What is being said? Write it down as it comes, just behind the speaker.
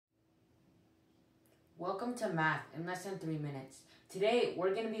Welcome to Math in Less Than 3 Minutes. Today,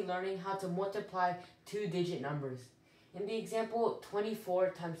 we're going to be learning how to multiply two-digit numbers. In the example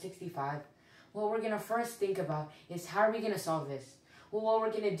 24 times 65, what we're going to first think about is how are we going to solve this? Well, what we're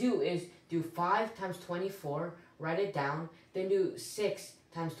going to do is do 5 times 24, write it down, then do 6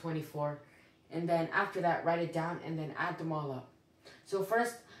 times 24, and then after that, write it down and then add them all up. So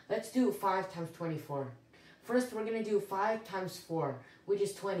first, let's do 5 times 24. First, we're going to do 5 times 4, which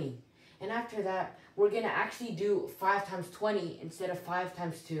is 20. And after that, we're going to actually do 5 times 20 instead of 5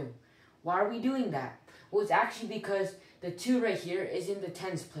 times 2. Why are we doing that? Well, it's actually because the 2 right here is in the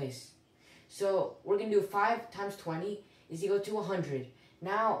tens place. So we're going to do 5 times 20 is equal to 100.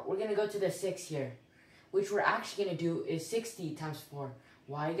 Now we're going to go to the 6 here, which we're actually going to do is 60 times 4.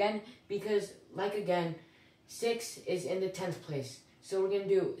 Why again? Because, like again, 6 is in the tens place. So we're going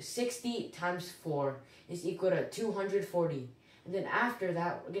to do 60 times 4 is equal to 240. And then after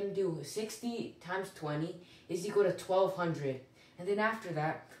that, we're going to do 60 times 20 is equal to 1200. And then after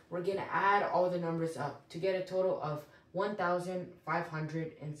that, we're going to add all the numbers up to get a total of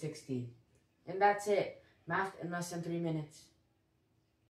 1560. And that's it. Math in less than 3 minutes.